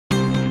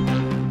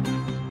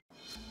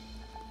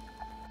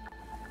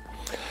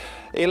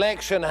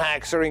Election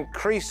hacks are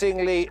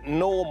increasingly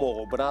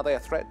normal, but are they a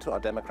threat to our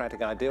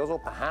democratic ideals or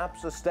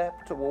perhaps a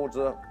step towards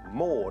a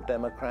more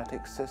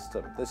democratic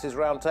system? This is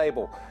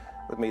Roundtable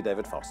with me,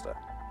 David Foster.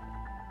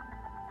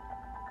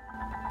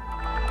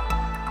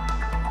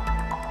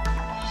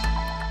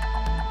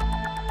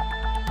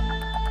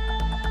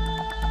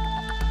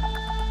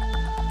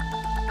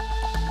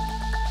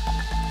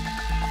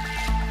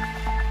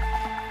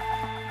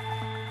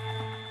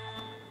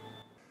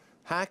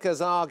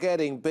 Hackers are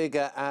getting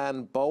bigger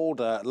and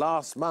bolder.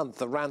 Last month,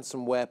 the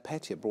ransomware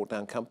Petya brought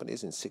down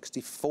companies in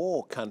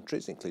 64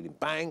 countries, including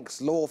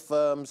banks, law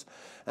firms,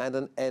 and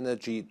an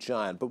energy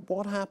giant. But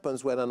what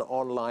happens when an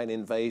online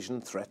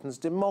invasion threatens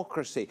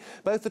democracy?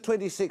 Both the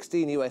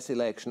 2016 US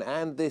election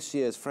and this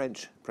year's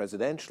French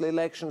presidential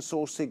election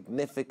saw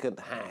significant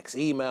hacks.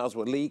 Emails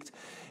were leaked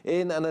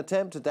in an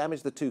attempt to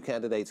damage the two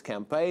candidates'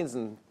 campaigns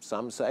and,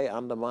 some say,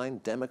 undermine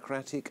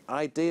democratic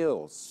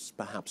ideals,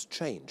 perhaps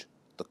change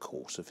the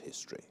course of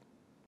history.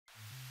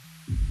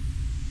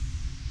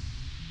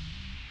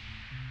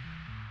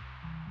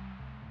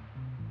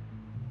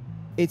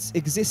 It's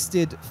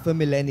existed for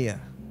millennia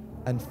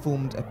and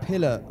formed a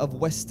pillar of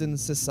Western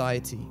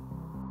society,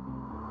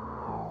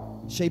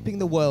 shaping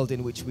the world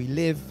in which we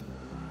live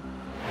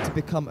to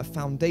become a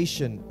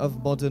foundation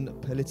of modern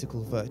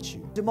political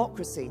virtue.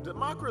 Democracy.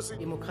 Democracy.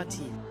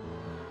 Demokratie.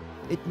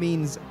 It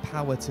means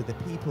power to the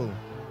people.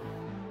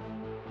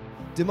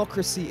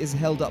 Democracy is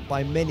held up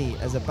by many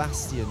as a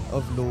bastion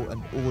of law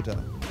and order.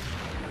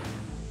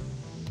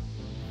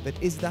 But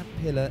is that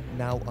pillar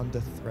now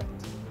under threat?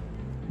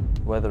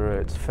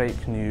 Whether it's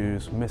fake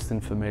news,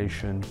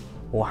 misinformation,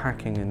 or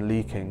hacking and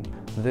leaking,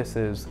 this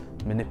is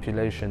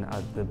manipulation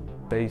at the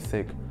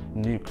basic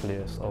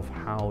nucleus of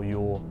how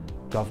your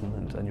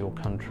government and your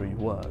country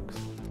works.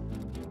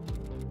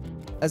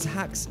 As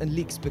hacks and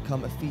leaks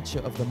become a feature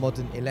of the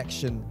modern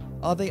election,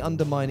 are they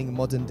undermining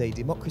modern-day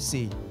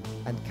democracy?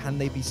 And can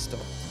they be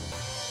stopped?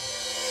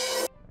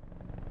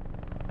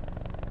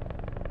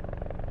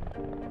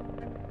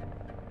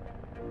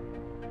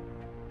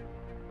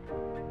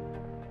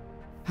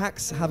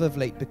 Hacks have of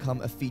late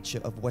become a feature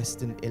of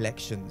Western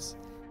elections.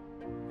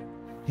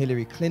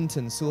 Hillary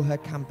Clinton saw her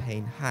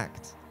campaign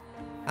hacked,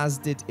 as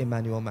did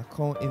Emmanuel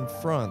Macron in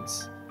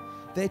France.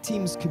 Their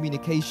team's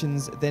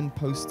communications then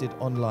posted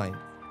online.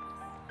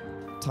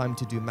 Time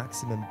to do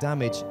maximum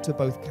damage to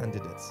both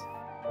candidates.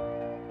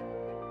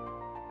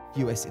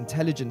 US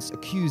intelligence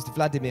accused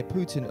Vladimir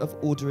Putin of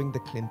ordering the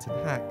Clinton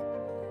hack.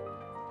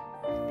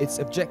 Its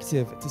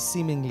objective to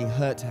seemingly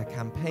hurt her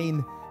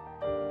campaign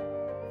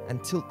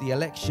and tilt the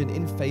election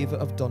in favor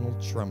of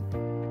Donald Trump.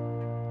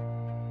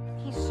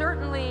 He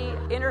certainly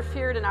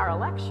interfered in our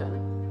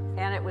election,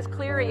 and it was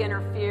clear he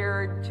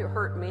interfered to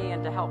hurt me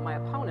and to help my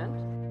opponent.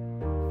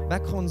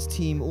 Macron's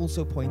team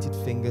also pointed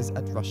fingers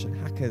at Russian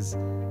hackers,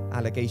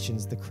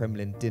 allegations the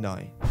Kremlin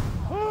deny.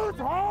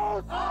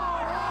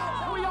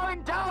 We are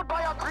endowed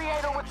by our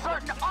Creator with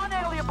certain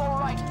unalienable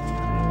rights.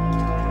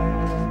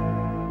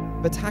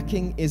 But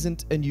hacking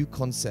isn't a new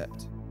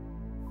concept.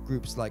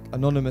 Groups like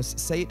Anonymous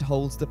say it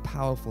holds the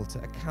powerful to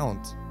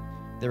account.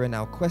 There are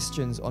now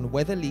questions on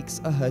whether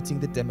leaks are hurting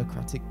the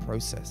democratic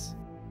process.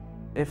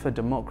 If a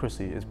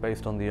democracy is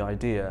based on the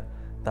idea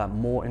that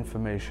more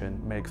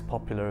information makes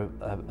popular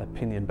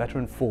opinion better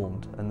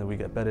informed and that we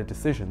get better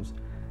decisions,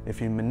 if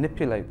you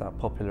manipulate that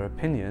popular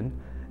opinion,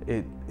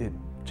 it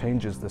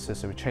changes the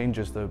system, it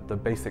changes the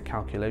basic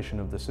calculation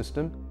of the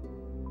system.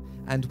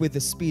 And with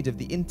the speed of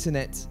the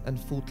internet and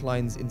fault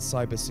lines in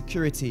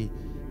cybersecurity,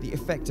 the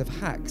effect of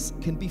hacks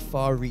can be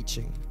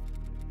far-reaching.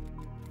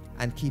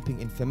 And keeping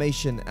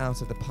information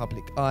out of the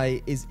public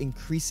eye is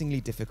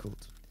increasingly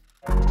difficult.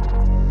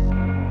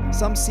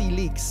 Some see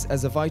leaks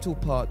as a vital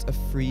part of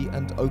free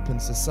and open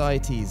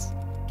societies,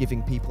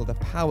 giving people the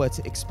power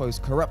to expose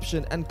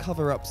corruption and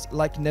cover-ups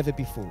like never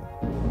before.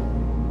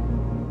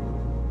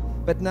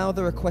 But now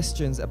there are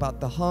questions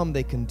about the harm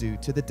they can do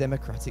to the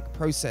democratic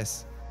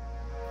process.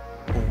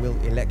 Or will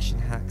election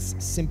hacks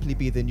simply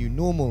be the new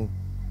normal,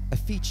 a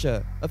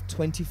feature of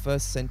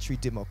 21st century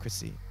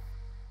democracy?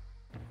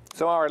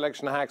 So are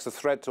election hacks a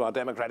threat to our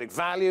democratic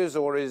values,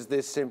 or is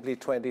this simply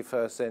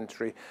 21st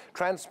century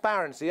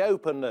transparency,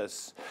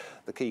 openness,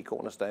 the key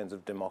cornerstones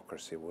of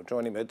democracy? Well,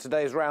 joining me at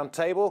today's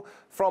Roundtable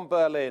from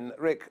Berlin,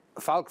 Rick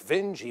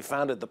Falkwinge. He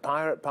founded the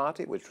Pirate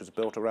Party, which was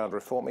built around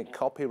reforming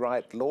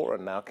copyright law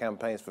and now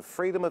campaigns for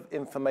freedom of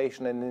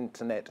information and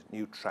internet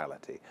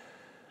neutrality.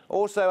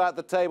 Also at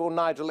the table,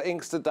 Nigel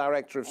Inkster,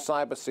 Director of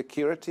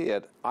Cybersecurity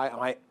at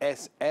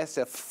IISS,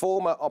 a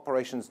former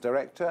Operations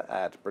Director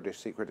at British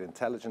Secret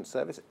Intelligence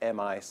Service,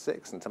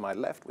 MI6. And to my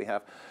left, we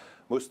have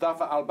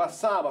Mustafa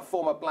Al-Bassam, a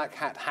former black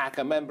hat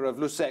hacker, member of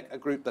LUSEC, a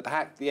group that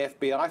hacked the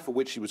FBI, for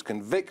which he was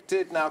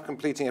convicted, now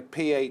completing a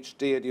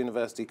PhD at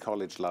University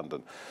College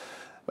London.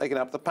 Making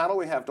up the panel,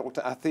 we have Dr.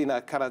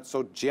 Athina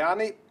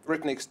Karatsogianni,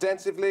 written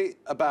extensively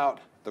about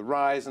the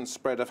rise and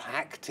spread of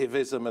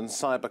hacktivism and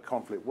cyber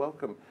conflict.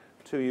 Welcome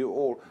to you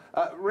all.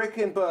 Rick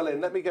in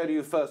Berlin, let me go to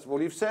you first of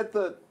all. You've said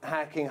that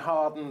hacking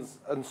hardens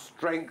and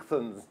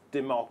strengthens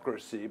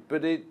democracy,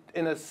 but it,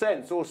 in a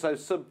sense, also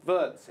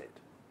subverts it.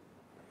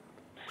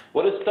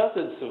 What it does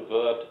is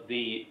subvert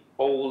the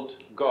old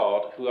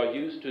guard who are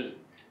used to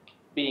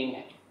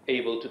being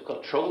able to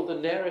control the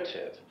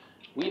narrative.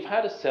 We've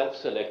had a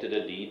self-selected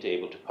elite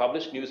able to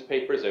publish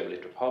newspapers, able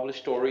to publish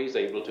stories,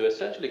 able to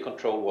essentially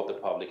control what the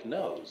public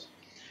knows.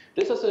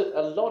 This is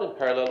a lot in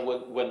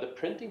parallel when the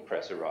printing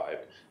press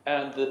arrived,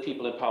 and the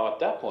people in power at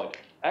that point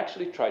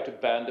actually tried to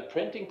ban the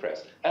printing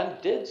press,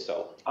 and did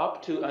so,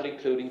 up to and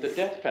including the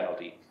death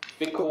penalty,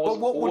 because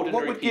what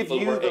ordinary would give people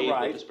you were the able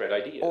right, to spread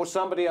ideas. or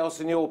somebody else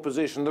in your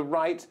position, the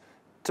right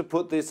to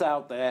put this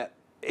out there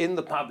in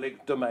the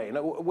public domain?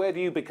 Where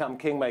do you become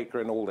kingmaker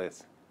in all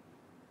this?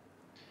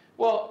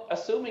 Well,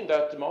 assuming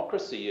that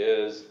democracy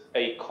is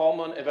a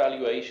common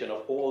evaluation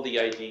of all the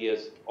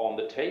ideas on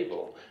the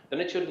table, then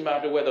it shouldn't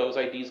matter where those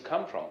ideas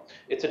come from.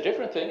 It's a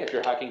different thing if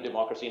you're hacking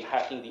democracy and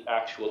hacking the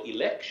actual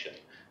election,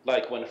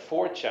 like when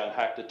 4chan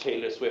hacked the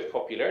Taylor Swift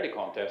popularity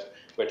contest,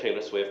 where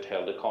Taylor Swift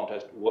held a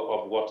contest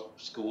of what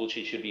school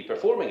she should be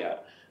performing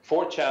at.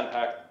 4chan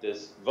hacked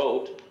this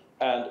vote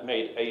and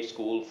made a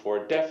school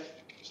for deaf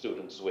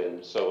students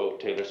win, so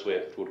Taylor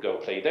Swift would go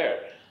play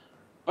there.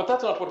 But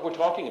that's not what we're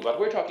talking about.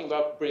 We're talking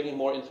about bringing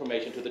more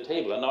information to the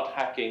table and not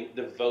hacking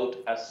the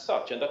vote as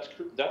such, and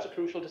that's a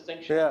crucial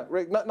distinction. Yeah,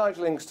 Rick,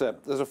 Nigel Inkster,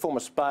 as a former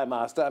spy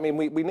master, I mean,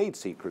 we need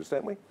secrets,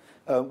 don't we?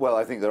 Well,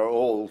 I think there are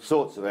all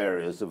sorts of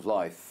areas of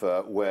life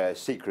where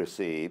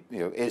secrecy,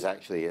 is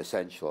actually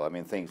essential. I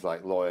mean, things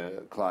like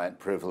lawyer-client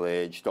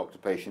privilege,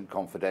 doctor-patient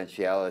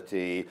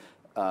confidentiality,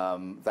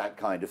 that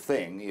kind of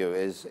thing,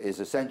 is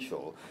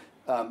essential.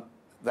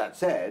 That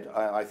said,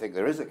 I think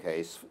there is a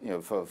case,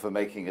 for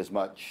making as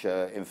much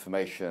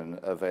information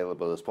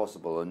available as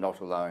possible and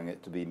not allowing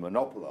it to be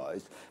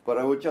monopolized. But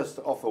I would just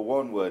offer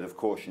one word of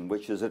caution,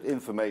 which is that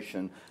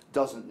information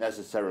doesn't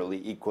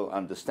necessarily equal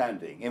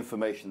understanding.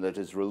 Information that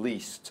is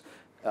released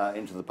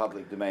into the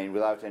public domain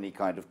without any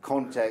kind of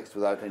context,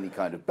 without any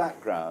kind of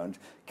background,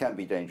 can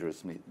be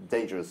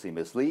dangerously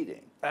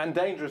misleading. And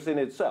dangerous in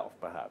itself,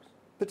 perhaps.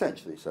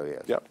 Potentially so,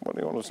 yes. Yeah, what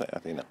do you want to say,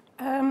 Athena?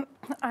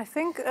 I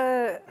think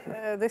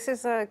this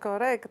is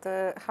correct.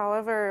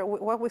 However,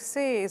 what we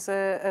see is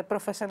a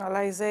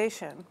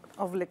professionalization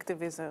of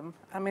lectivism.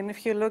 I mean,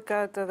 if you look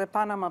at the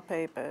Panama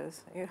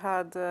Papers, you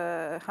had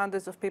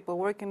hundreds of people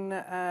working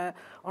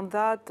on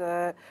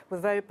that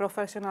with very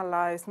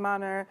professionalized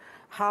manner,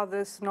 how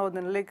the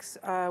Snowden leaks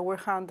were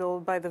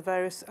handled by the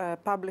various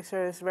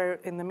publishers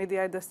in the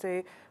media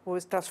industry,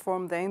 was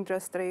transformed the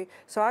industry.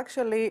 So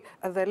actually,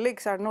 the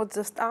leaks are not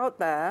just out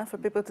there for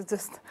people to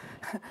just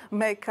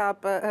make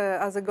up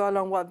as a goal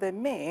on what they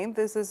mean.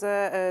 This is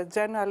a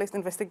journalist,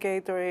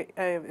 investigative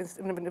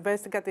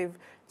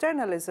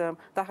journalism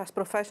that has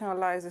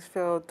professionalized this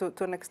field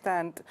to an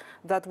extent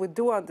that we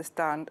do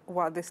understand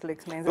what these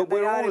leaks mean. But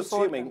we're all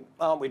assuming,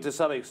 aren't we, to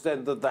some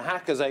extent, that the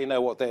hackers,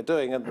 know what they're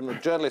doing, and the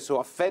journalists who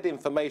are fed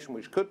information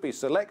which could be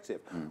selective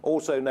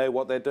also know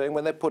what they're doing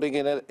when they're putting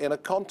it in a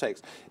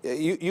context.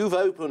 You've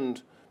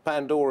opened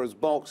Pandora's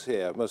box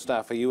here,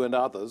 Mustafa, you and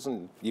others,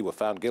 and you were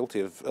found guilty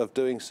of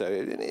doing so.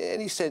 In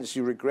any sense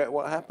you regret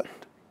what happened,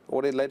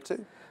 what it led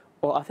to?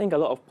 Well, I think a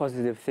lot of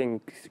positive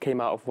things came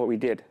out of what we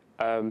did.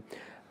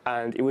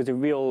 And it was a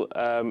real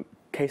a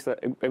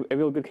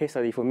real good case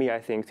study for me, I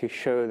think, to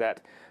show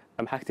that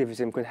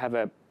hacktivism could have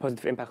a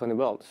positive impact on the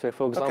world. So,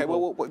 for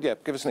example, yeah,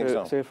 give us an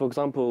example. So, for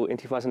example, in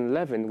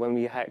 2011, when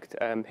we hacked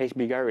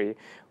HB Gary,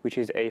 which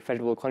is a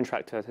federal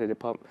contractor to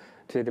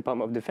the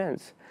Department of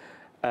Defense,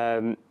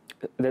 the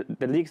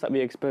leaks that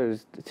we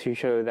exposed to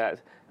show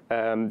that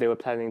they were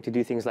planning to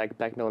do things like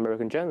blackmail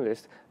American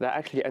journalists, that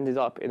actually ended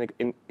up in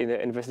an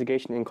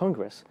investigation in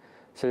Congress.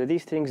 So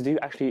these things do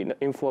actually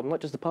inform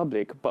not just the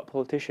public, but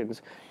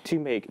politicians to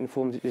make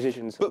informed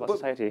decisions about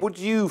society. Would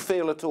you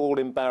feel at all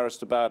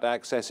embarrassed about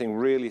accessing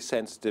really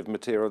sensitive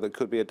material that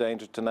could be a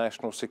danger to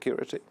national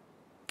security?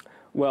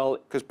 Well,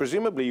 because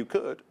presumably you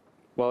could.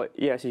 Well,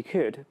 yes, you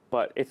could,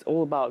 but it's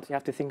all about, you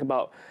have to think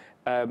about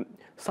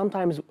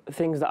sometimes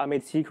things that are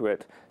made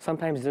secret,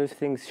 sometimes those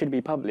things should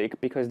be public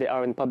because they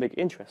are in public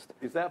interest.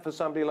 Is that for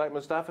somebody like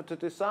Mustafa to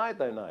decide,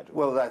 though, Nigel?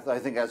 Well, I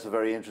think that's a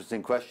very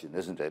interesting question,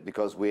 isn't it?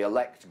 Because we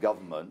elect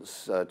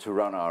governments to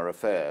run our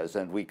affairs,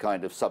 and we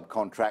kind of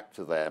subcontract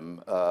to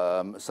them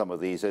some of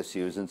these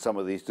issues and some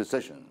of these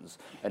decisions.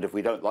 And if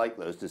we don't like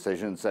those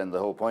decisions, then the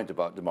whole point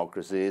about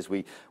democracy is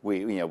we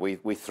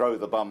throw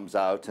the bums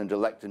out and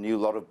elect a new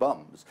lot of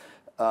bums.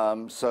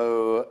 It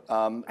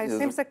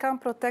seems they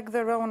can't protect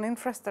their own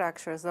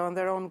infrastructures on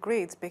their own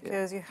grids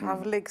because you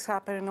have leaks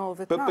happening all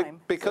the time.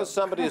 But because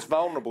somebody is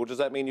vulnerable, does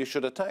that mean you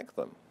should attack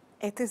them?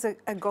 It is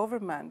a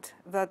government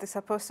that is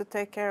supposed to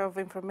take care of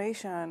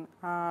information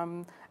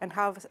and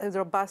have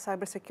robust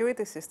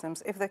cybersecurity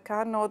systems. If they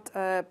cannot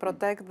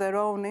protect their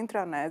own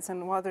intranets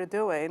and what they're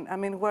doing, I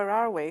mean, where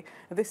are we?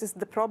 This is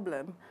the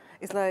problem.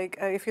 It's like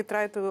if you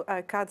try to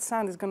cut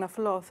sand, it's going to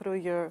flow through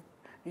your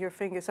your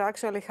fingers. So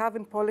actually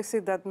having policy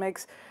that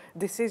makes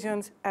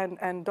decisions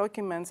and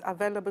documents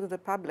available to the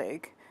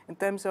public in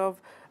terms of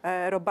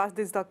robust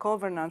digital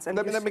governance. And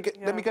let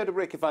me go to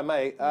Rick, if I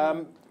may.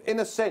 In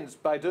a sense,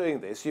 by doing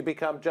this, you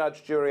become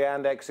judge, jury,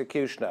 and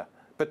executioner,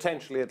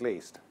 potentially at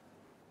least.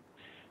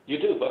 You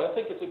do, but I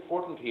think it's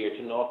important here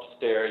to not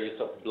stare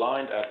yourself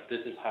blind at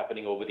this is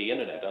happening over the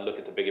internet and look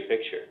at the bigger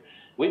picture.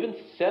 We've been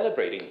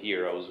celebrating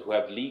heroes who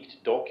have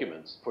leaked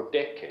documents for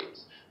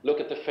decades.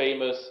 Look at the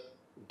famous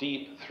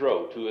Deep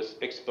Throat, who has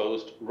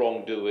exposed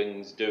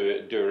wrongdoings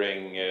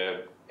during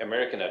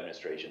American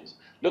administrations.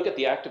 Look at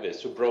the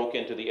activists who broke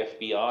into the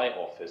FBI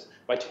office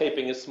by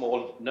taping a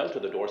small note to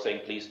the door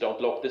saying, please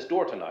don't lock this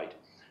door tonight,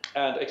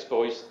 and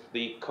exposed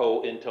the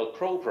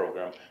COINTELPRO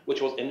program,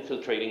 which was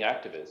infiltrating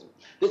activism.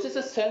 This is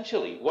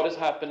essentially what is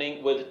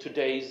happening with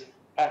today's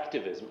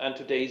activism and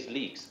today's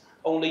leaks.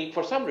 Only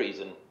for some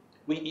reason,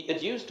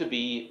 it used to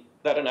be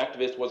that an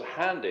activist was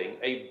handing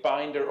a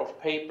binder of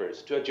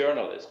papers to a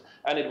journalist,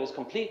 and it was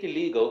completely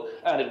legal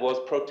and it was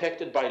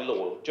protected by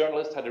law.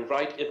 Journalists had a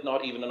right, if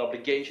not even an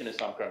obligation in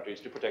some countries,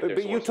 to protect their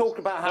sources. But you talked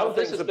about how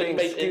things are being skewed,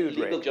 This has been made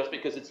illegal just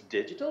because it's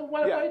digital?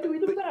 Why do we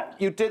do that?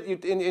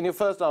 In your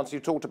first answer, you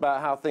talked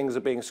about how things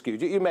are being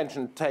skewed. You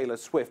mentioned Taylor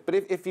Swift, but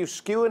if you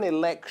skew an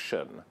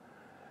election,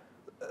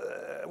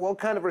 what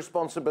kind of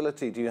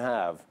responsibility do you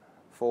have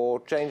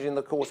for changing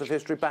the course of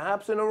history,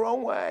 perhaps in a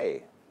wrong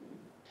way?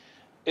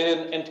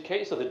 In the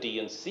case of the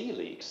DNC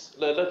leaks,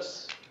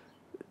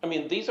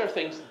 these are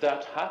things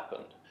that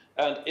happened.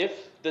 And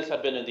if this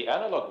had been in the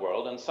analog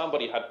world and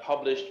somebody had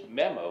published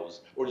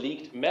memos or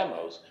leaked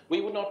memos, we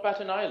would not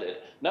bat an eyelid.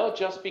 Now,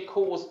 just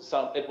because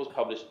it was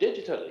published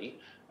digitally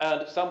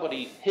and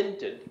somebody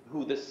hinted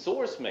who the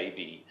source may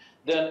be,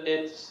 then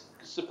it's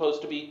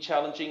supposed to be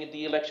challenging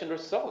the election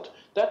result.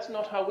 That's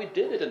not how we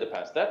did it in the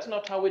past. That's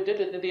not how we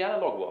did it in the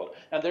analog world.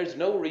 And there's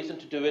no reason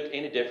to do it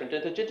any different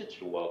in the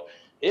digital world.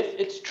 If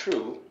it's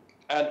true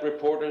and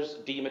reporters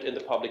deem it in the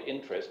public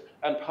interest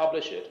and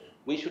publish it,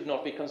 we should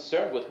not be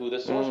concerned with who the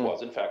source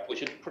was. In fact, we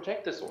should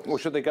protect the source. Well,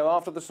 should they go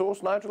after the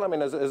source, Nigel? I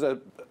mean, as a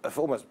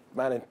former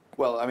man in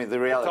the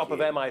reality, top of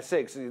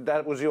MI6,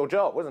 that was your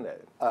job, wasn't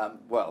it?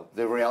 Well,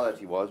 the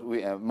reality was,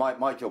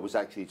 my job was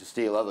actually to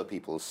steal other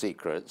people's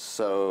secrets.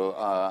 So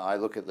I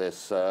look at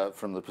this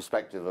from the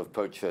perspective of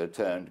poacher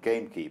turned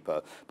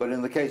gamekeeper. But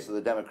in the case of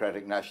the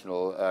Democratic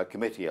National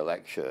Committee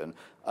election,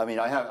 I mean,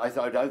 I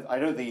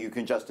don't think you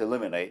can just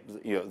eliminate,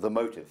 the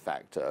motive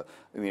factor.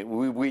 I mean,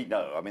 we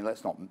know. I mean,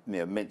 let's not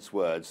mince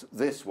words.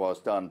 This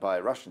was done by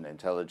Russian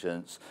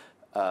intelligence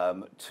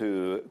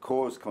to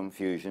cause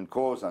confusion,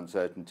 cause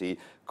uncertainty,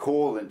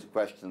 call into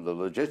question the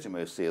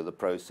legitimacy of the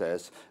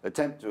process,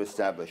 attempt to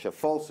establish a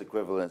false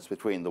equivalence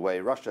between the way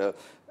Russia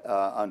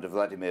under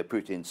Vladimir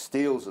Putin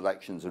steals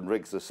elections and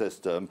rigs the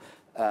system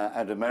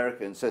and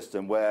American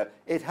system, where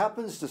it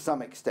happens to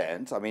some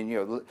extent. I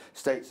mean,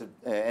 states have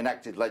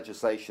enacted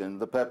legislation,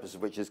 the purpose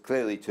of which is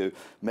clearly to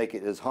make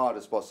it as hard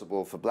as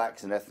possible for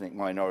blacks and ethnic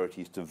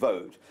minorities to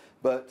vote.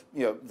 But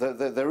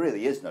there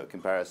really is no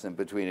comparison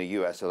between a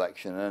US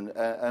election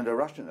and a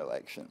Russian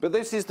election. But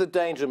this is the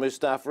danger,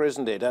 Mustafa,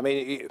 isn't it? I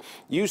mean,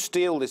 you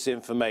steal this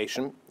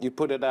information, you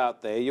put it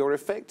out there, you're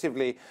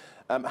effectively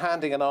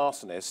handing an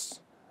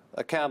arsonist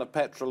a can of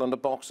petrol and a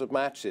box of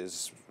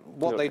matches.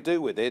 What they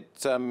do with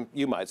it,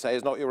 you might say,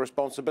 is not your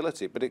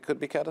responsibility, but it could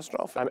be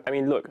catastrophic. I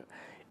mean, look,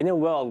 in a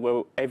world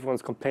where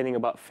everyone's complaining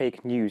about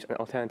fake news and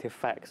alternative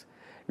facts,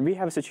 we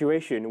have a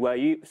situation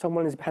where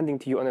someone is handing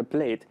to you on a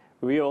plate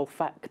real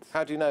facts.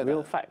 How do you know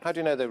real that? Facts. How do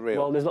you know they're real?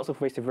 Well, there's lots of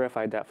ways to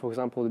verify that. For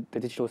example, the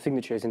digital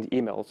signatures in the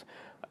emails,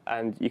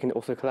 and you can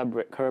also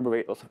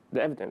corroborate also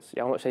the evidence.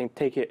 I'm not saying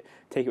take it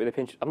with a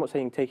pinch. I'm not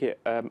saying take it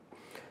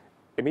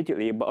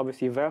immediately, but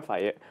obviously verify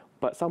it.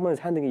 But someone is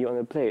handing you on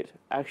a plate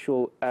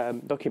actual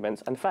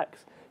documents and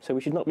facts. So we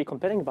should not be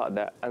complaining about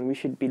that, and we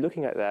should be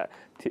looking at that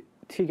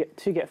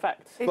to get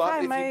facts. If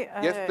I may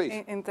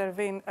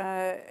intervene,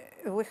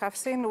 we have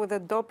seen with the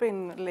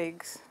doping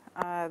leaks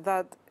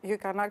that you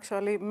can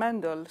actually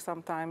meddle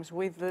sometimes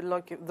with the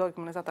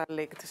documents that are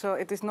leaked. So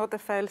it is not a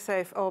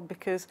fail-safe,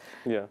 because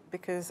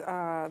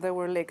they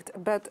were leaked.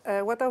 But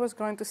what I was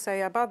going to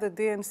say about the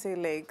DNC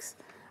leaks,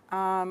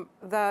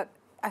 that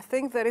I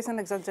think there is an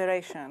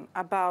exaggeration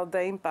about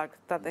the impact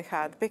that they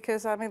had,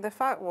 because I mean the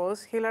fact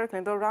was Hillary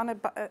Clinton ran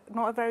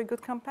not a very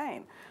good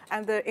campaign,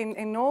 and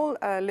in all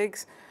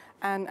leaks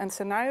and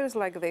scenarios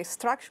like this,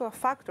 structural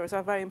factors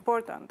are very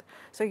important.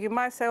 So you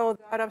might say, oh,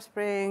 the Arab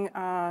Spring,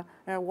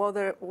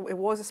 whether it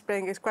was a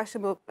spring is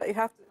questionable. But you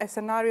have a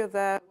scenario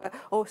there,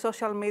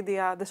 social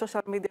media, the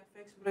social media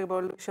Facebook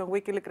revolution,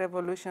 WikiLeaks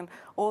revolution,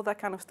 all that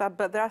kind of stuff.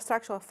 But there are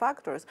structural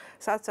factors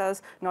such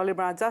as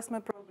neoliberal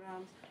adjustment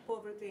programs,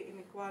 poverty,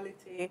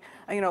 inequality,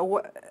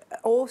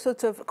 all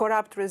sorts of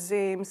corrupt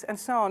regimes and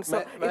so on.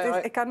 So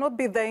it cannot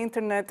be the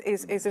internet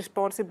is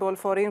responsible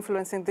for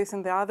influencing this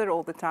and the other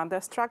all the time. There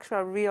are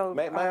structural, real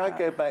May I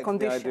go back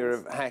conditions. to the idea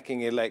of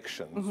hacking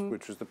elections,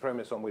 which was the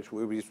premise on which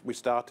we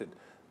started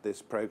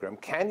this program.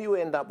 Can you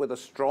end up with a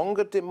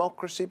stronger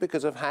democracy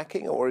because of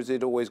hacking, or is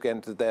it always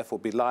going to therefore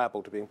be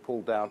liable to being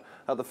pulled down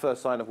at the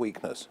first sign of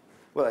weakness?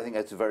 Well, I think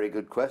that's a very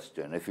good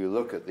question. If you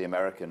look at the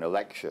American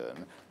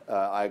election,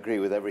 I agree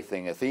with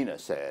everything Athena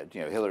said.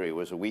 You know, Hillary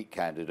was a weak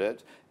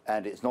candidate,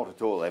 and it's not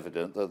at all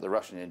evident that the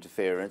Russian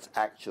interference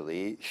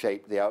actually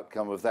shaped the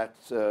outcome of that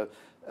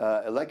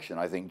election.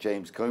 I think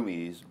James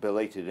Comey's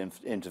belated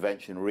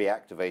intervention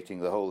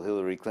reactivating the whole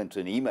Hillary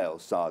Clinton email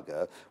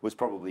saga was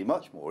probably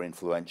much more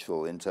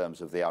influential in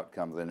terms of the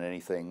outcome than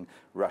anything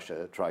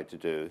Russia tried to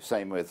do.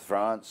 Same with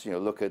France. You know,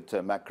 look at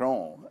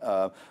Macron.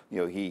 You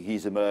know,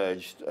 he's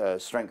emerged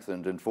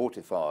strengthened and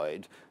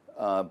fortified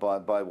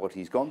by what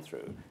he's gone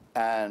through.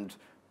 And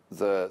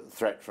the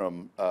threat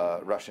from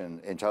Russian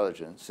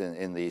intelligence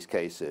in these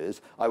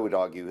cases, I would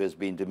argue, has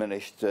been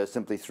diminished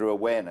simply through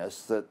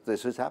awareness that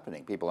this is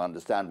happening. People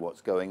understand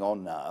what's going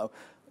on now.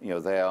 You know,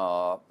 they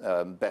are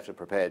better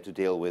prepared to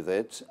deal with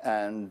it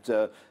and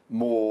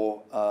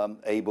more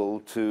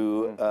able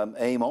to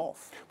aim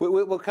off.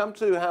 We'll come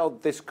to how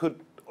this could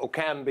or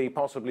can be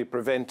possibly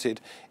prevented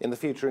in the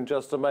future in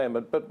just a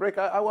moment. But Rick,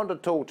 I want to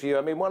talk to you.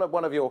 I mean, one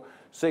of your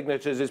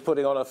signatures is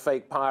putting on a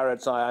fake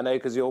pirate's eye, I know,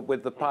 because you're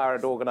with the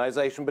pirate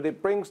organization, but it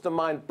brings to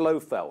mind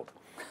Blofeld,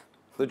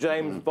 the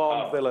James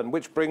Bond villain,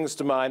 which brings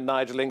to mind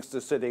Nigel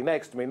Inkster sitting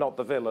next to me, not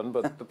the villain,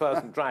 but the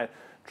person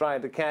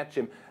trying to catch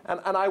him.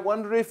 And I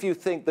wonder if you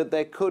think that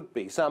there could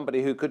be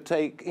somebody who could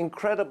take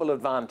incredible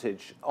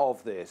advantage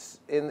of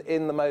this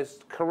in the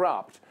most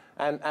corrupt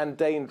and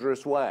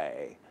dangerous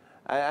way.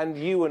 And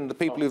you and the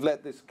people who've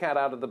let this cat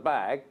out of the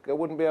bag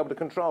wouldn't be able to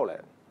control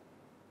it.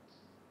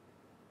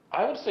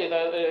 I would say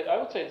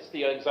it's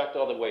the exact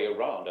other way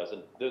around. As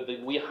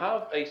in, we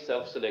have a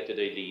self-selected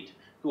elite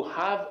who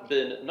have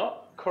been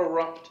not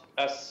corrupt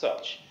as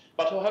such,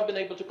 but who have been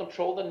able to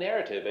control the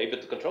narrative, able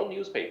to control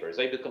newspapers,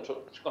 able to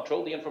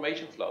control the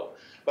information flow.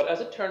 But as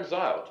it turns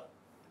out,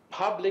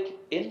 public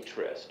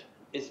interest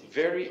is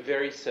very,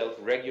 very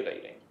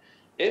self-regulating.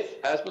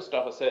 If, as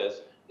Mustafa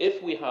says,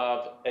 if we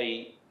have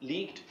a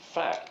leaked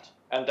fact,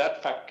 and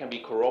that fact can be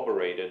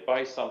corroborated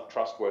by some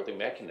trustworthy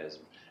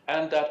mechanism,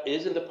 and that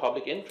is in the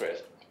public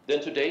interest,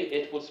 then today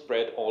it will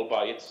spread all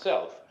by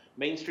itself.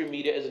 Mainstream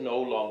media is no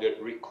longer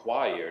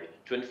required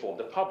to inform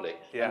the public,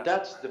 and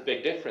that's the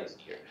big difference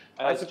here.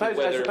 I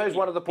suppose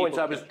one of the points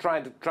I was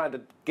trying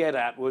to get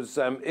at was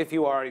if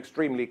you are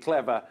extremely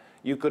clever,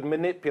 you could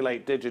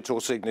manipulate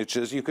digital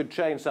signatures. You could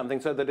change something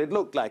so that it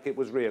looked like it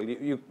was real.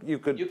 You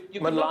could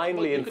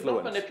malignly influence. You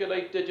could not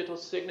manipulate digital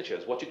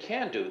signatures. What you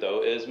can do,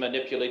 though, is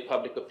manipulate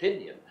public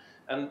opinion.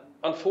 And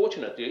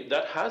unfortunately,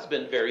 that has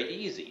been very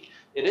easy.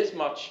 It is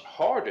much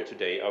harder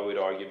today, I would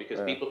argue, because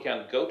people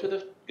can go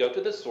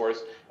to the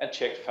source and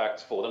check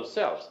facts for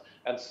themselves.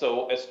 And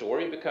so a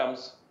story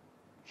becomes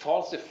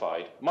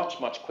falsified much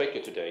quicker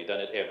today than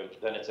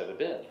it's ever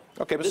been.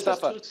 Okay, but this has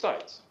two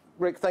sides.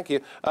 Rick, thank you.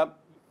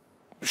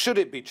 Should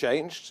it be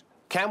changed?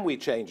 Can we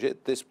change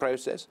it, this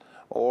process?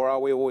 Or are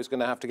we always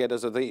going to have to get,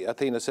 as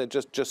Athena said,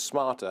 just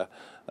smarter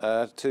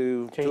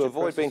to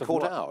avoid being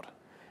caught out?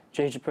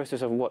 Change the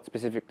process of what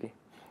specifically?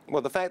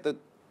 Well, the fact that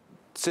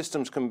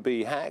systems can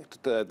be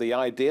hacked, the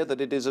idea that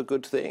it is a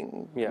good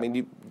thing. Yeah. I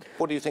mean,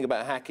 what do you think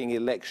about hacking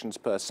elections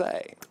per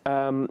se?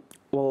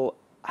 Well,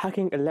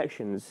 hacking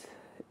elections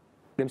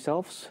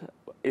themselves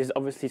is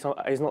obviously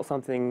is not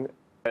something.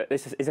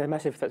 Is a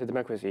massive threat to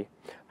democracy.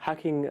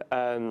 Hacking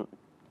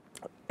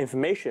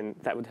information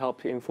that would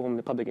help to inform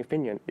the public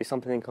opinion is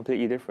something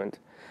completely different.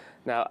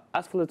 Now,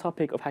 as for the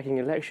topic of hacking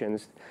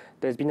elections,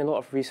 there's been a lot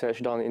of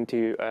research done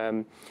into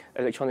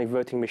electronic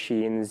voting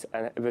machines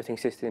and voting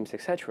systems,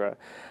 etc.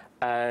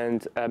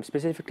 And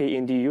specifically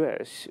in the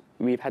US,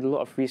 we've had a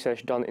lot of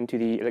research done into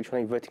the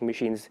electronic voting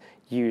machines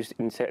used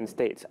in certain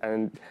states,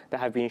 and that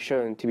have been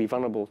shown to be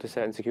vulnerable to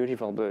certain security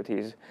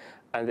vulnerabilities.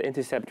 And The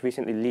Intercept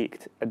recently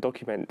leaked a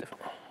document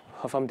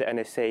from the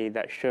NSA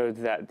that showed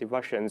that the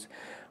Russians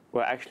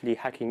were actually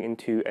hacking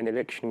into an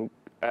election,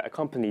 a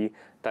company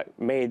that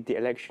made the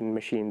election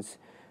machines,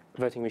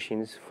 voting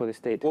machines for the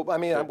state. Well, I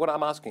mean, what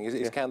I'm asking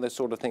is can this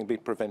sort of thing be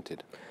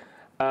prevented?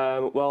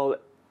 Well,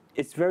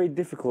 it's very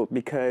difficult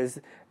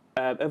because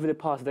over the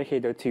past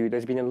decade or two,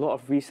 there's been a lot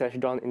of research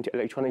done into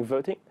electronic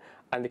voting,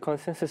 and the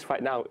consensus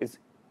right now is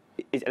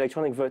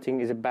electronic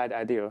voting is a bad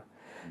idea.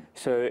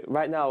 So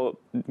right now,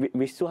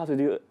 we still have to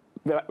do.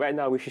 Right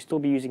now, we should still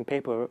be using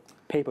paper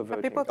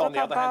voting. People talk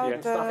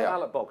about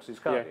ballot boxes,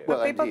 can't you?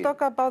 Well, people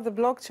talk about the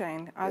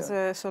blockchain as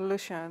a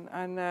solution,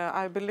 and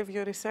I believe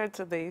you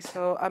researched this.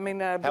 So I mean,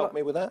 help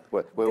me with that.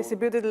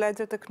 Distributed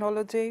ledger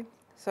technology.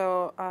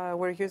 So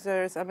where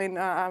users, I mean,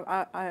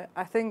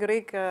 I think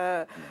Rick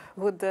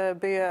would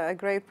be a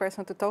great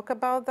person to talk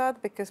about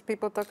that, because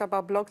people talk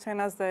about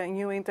blockchain as the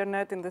new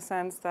internet in the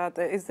sense that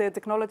it's the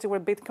technology where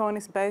Bitcoin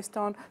is based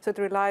on, so it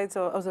relies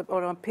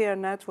on a peer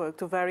network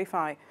to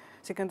verify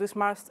So you can do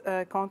smart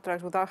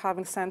contracts without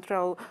having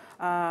central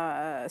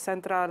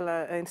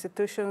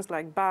institutions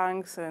like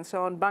banks and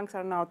so on. Banks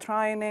are now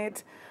trying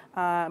it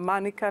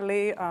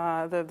manically,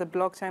 the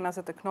blockchain as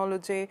a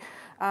technology.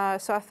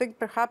 So I think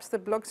perhaps the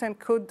blockchain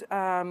could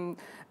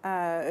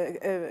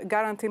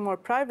guarantee more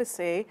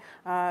privacy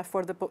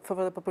for the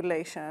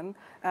population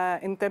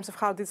in terms of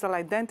how digital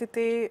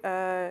identity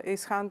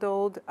is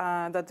handled,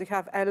 that you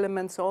have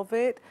elements of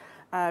it.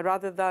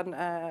 Rather than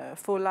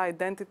full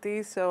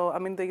identity. So, I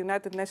mean, the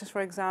United Nations,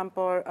 for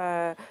example,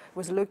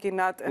 was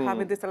looking at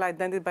having digital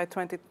identity by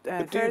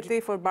 2030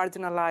 for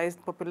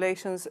marginalized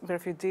populations,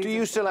 refugees. Do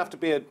you still have to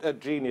be a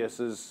genius,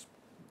 as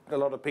a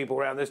lot of people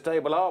around this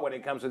table are, when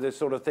it comes to this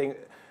sort of thing,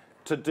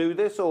 to do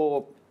this,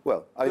 or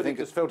well, I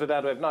think it's filtered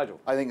out of Nigel?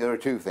 I think there are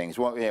two things.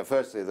 One,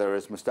 firstly, there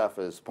is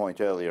Mustafa's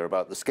point earlier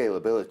about the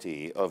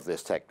scalability of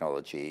this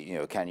technology.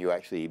 Can you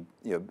actually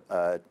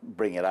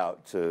bring it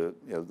out to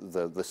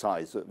the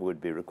size that would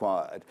be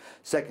required?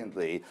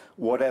 Secondly,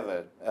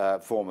 whatever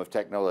form of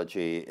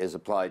technology is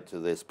applied to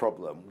this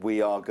problem,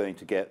 we are going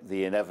to get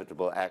the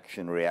inevitable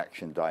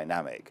action-reaction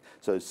dynamic.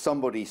 So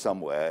somebody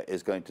somewhere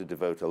is going to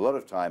devote a lot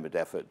of time and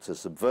effort to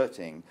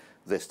subverting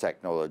this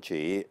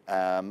technology,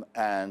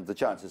 and the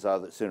chances are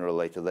that sooner or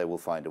later they will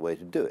find a way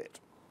to do it.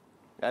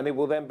 And it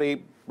will then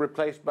be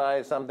replaced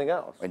by something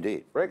else.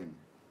 Indeed. Rick?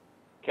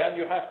 Can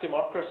you hack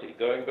democracy?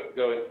 Going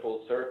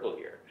full circle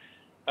here.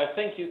 I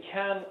think you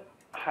can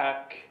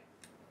hack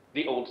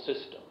the old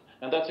system,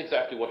 and that's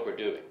exactly what we're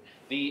doing.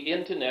 The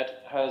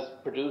internet has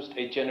produced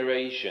a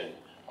generation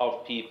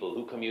of people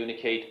who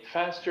communicate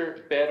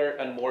faster, better,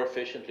 and more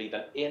efficiently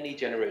than any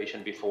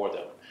generation before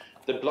them.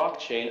 The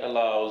blockchain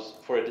allows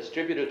for a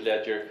distributed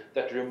ledger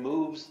that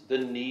removes the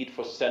need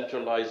for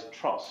centralized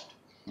trust,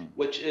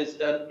 which is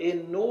an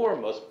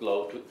enormous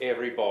blow to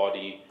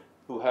everybody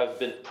who have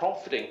been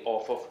profiting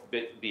off of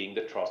being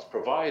the trust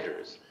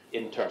providers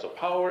in terms of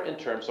power, in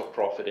terms of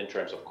profit, in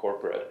terms of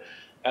corporate.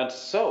 And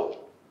so,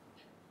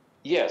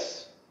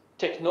 yes,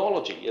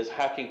 technology is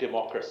hacking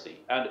democracy,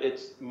 and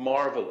it's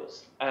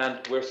marvelous, and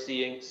we're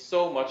seeing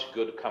so much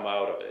good come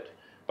out of it.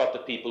 But the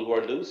people who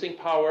are losing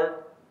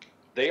power,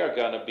 they are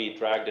going to be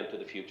dragged into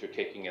the future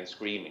kicking and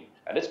screaming.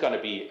 And it's going to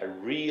be a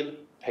real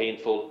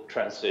painful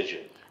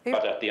transition.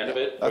 But at the end of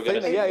it, we're going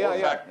to see more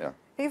back.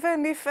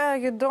 Even if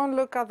you don't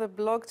look at the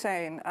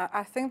blockchain,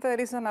 I think there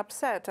is an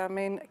upset. I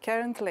mean,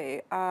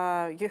 currently,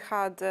 you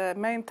had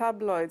main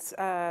tabloids,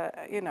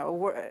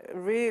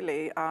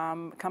 really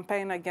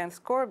campaign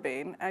against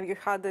Corbyn, and you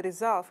had the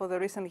result for the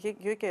recent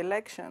UK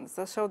elections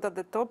that showed that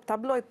the top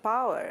tabloid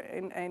power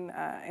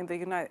in the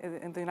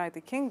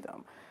United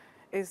Kingdom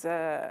is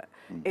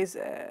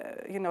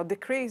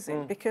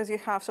decreasing because you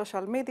have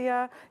social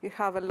media, you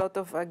have a lot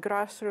of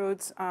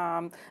grassroots.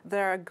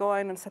 They're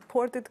going and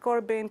supported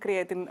Corbyn,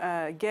 creating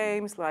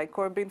games like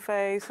Corbyn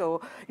Face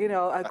or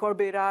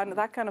Corbyn Run,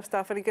 that kind of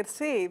stuff. And you can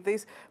see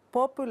this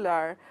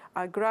popular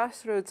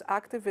grassroots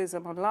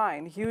activism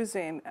online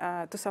using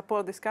to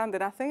support this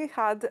candidate. I think it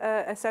had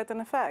a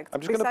certain effect.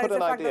 I'm just going to put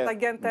an idea. Besides the fact that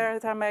again,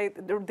 Theresa May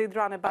did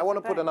run a bad I want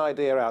to put an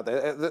idea out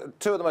there.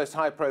 Two of the most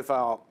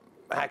high-profile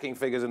hacking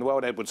figures in the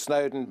world, Edward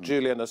Snowden,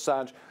 Julian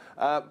Assange,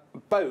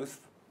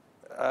 both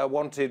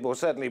wanted, well,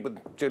 certainly with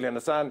Julian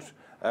Assange,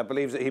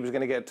 believes that he was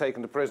going to get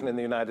taken to prison in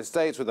the United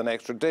States with an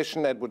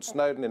extradition. Edward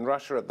Snowden in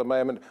Russia at the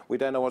moment. We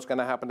don't know what's going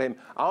to happen to him.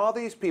 Are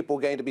these people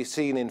going to be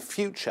seen in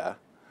future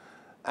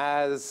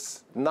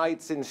as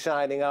knights in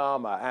shining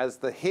armor, as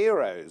the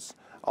heroes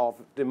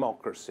of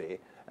democracy,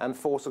 and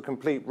force a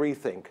complete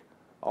rethink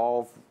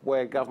of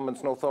where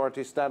governments and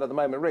authorities stand at the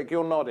moment? Rick,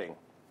 you're nodding.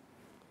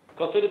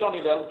 Consider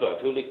Donald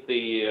Ellsberg, who leaked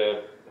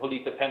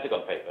the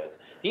Pentagon Papers.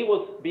 He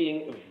was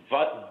being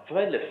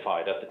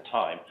vilified at the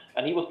time,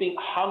 and he was being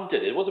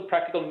hunted. It was a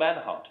practical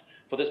manhunt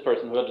for this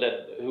person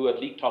who had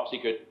leaked top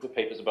secret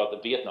papers about the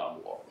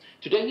Vietnam War.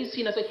 Today he's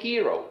seen as a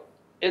hero.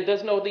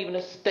 There's not even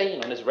a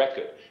stain on his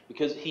record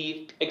because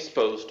he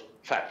exposed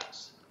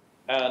facts.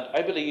 And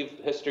I believe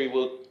history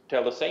will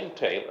tell the same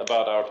tale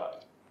about our time.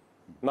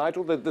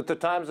 Nigel, the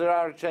times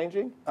are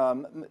changing?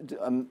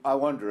 I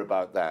wonder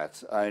about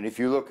that. And if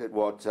you look at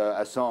what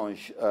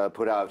Assange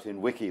put out in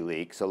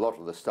WikiLeaks, a lot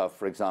of the stuff,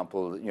 for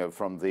example,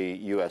 from the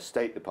US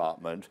State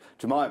Department,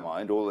 to my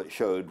mind, all it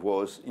showed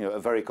was, a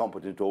very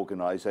competent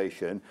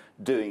organization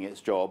doing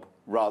its job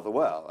rather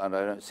well, and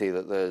I don't see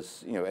that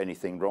there's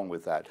anything wrong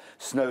with that.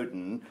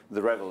 Snowden,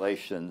 the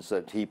revelations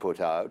that he put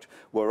out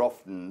were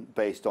often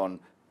based on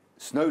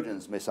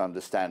Snowden's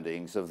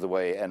misunderstandings of the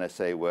way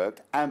NSA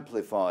worked,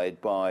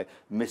 amplified by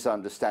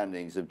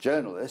misunderstandings of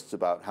journalists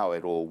about how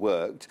it all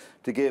worked,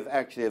 to give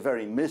actually a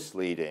very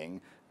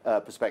misleading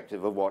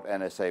perspective of what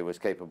NSA was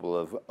capable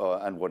of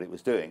and what it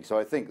was doing. So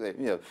I think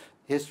that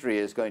history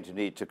is going to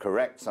need to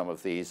correct some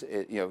of these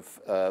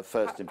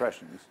first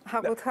impressions.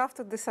 I would have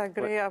to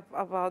disagree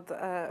about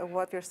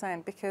what you're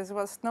saying, because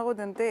what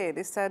Snowden did,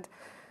 he said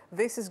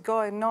this is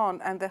going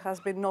on and there has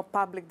been no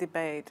public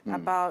debate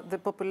about, the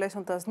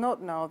population does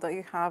not know that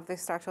you have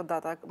this structural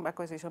data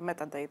acquisition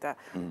metadata,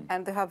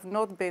 and they have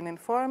not been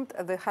informed,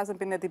 there hasn't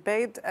been a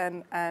debate,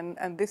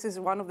 and this is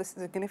one of the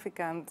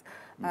significant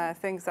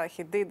things that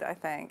he did, I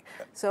think.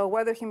 So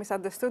whether he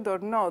misunderstood or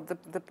not,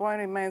 the point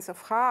remains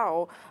of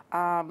how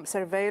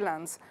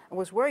surveillance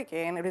was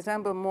working. It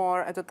resembled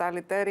more a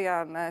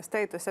totalitarian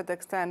state to a certain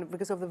extent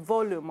because of the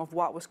volume of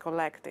what was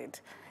collected.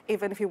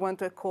 Even if you went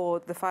to a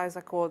court, the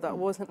FISA court, that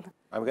wasn't...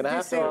 I'm going to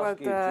have to ask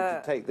you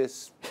to take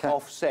this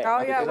offset.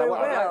 Oh, yeah, we will.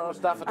 Like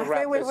Mustafa to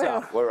wrap this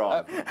up. We're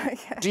on.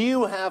 Do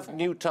you have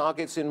new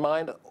targets in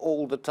mind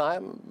all the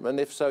time? And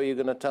if so, you're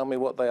going to tell me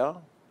what they are?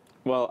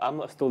 Well, I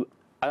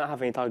don't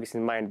have any targets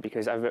in mind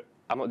because I'm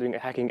not doing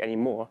hacking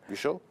anymore. You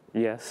sure?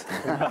 Yes.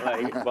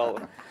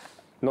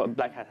 Not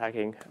black hat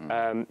hacking,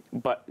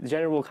 but the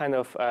general kind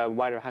of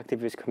wider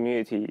hacktivist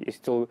community is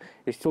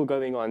still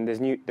going on.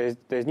 There's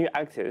new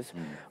actors,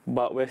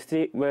 but we're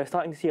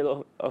starting to see a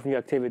lot of new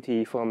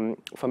activity from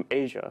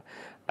Asia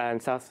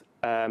and South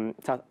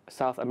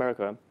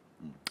America,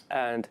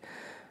 and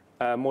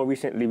more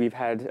recently we've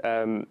had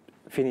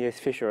Phineas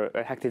Fisher,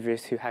 a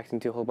hacktivist who hacked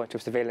into a whole bunch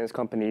of surveillance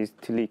companies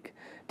to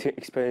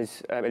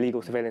expose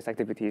illegal surveillance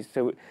activities.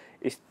 So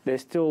it's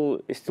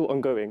still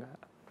ongoing.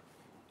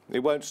 It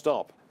won't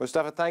stop.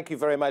 Mustafa, thank you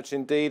very much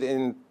indeed.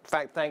 In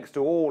fact, thanks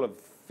to all of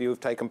you who've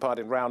taken part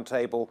in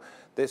Roundtable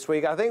this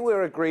week. I think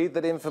we're agreed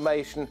that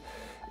information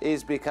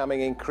is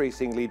becoming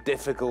increasingly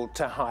difficult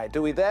to hide.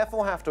 Do we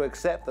therefore have to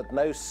accept that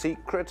no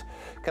secret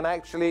can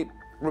actually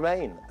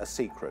remain a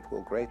secret?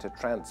 Will greater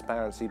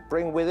transparency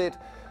bring with it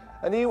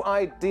a new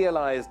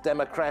idealized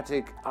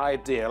democratic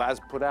ideal as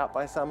put out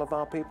by some of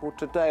our people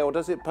today? Or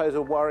does it pose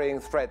a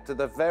worrying threat to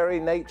the very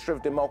nature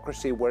of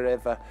democracy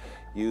wherever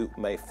you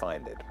may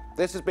find it?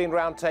 This has been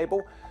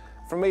Roundtable.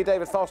 From me,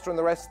 David Foster, and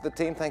the rest of the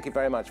team, thank you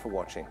very much for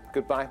watching.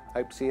 Goodbye.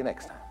 Hope to see you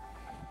next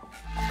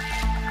time.